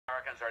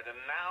Americans are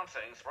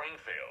denouncing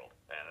Springfield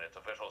and its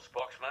official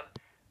spokesman,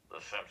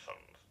 The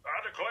Simpsons. I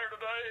declare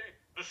today,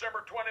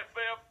 December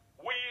 25th,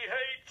 we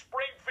hate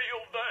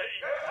Springfield Day.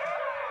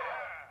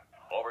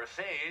 Yeah!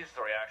 Overseas,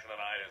 the reaction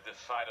tonight is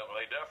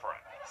decidedly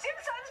different.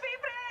 Simpsons Bee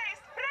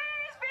Praised!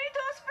 Praise be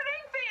to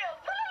Springfield!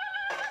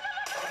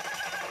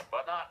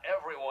 But not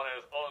everyone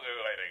is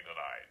undulating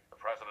tonight.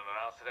 The president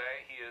announced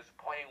today he is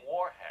pointing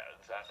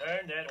warheads at...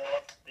 Turn that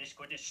off. This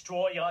could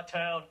destroy our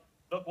town.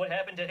 Look what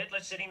happened to Hitler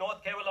City,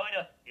 North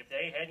Carolina. If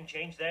they hadn't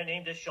changed their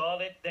name to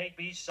Charlotte, they'd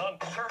be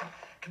sunk. Sir,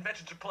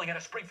 conventions are pulling out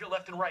of Springfield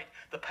left and right.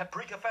 The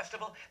Paprika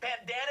Festival,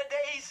 Bandana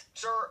Days.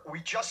 Sir, we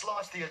just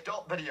lost the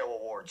Adult Video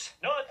Awards.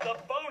 Not the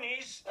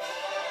phonies.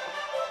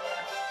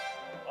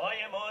 I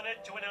am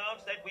honored to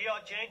announce that we are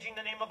changing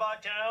the name of our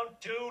town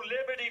to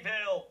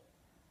Libertyville.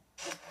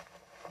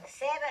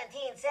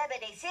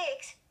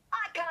 1776?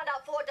 I can't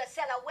afford to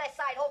sell a West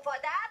Side home for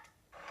that.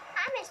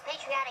 I'm as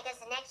patriotic as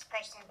the next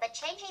person, but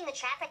changing the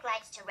traffic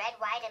lights to red,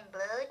 white, and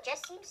blue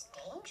just seems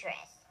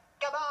dangerous.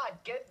 Come on,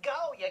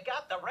 go. You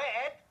got the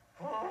red.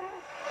 Oh,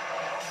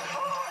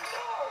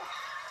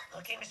 no!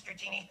 Okay, Mr.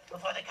 Genie,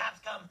 before the cops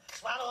come,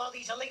 swallow all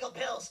these illegal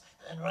pills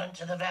and run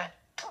to the vet.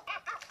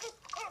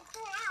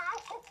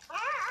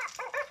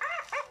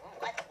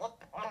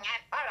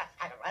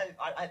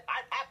 I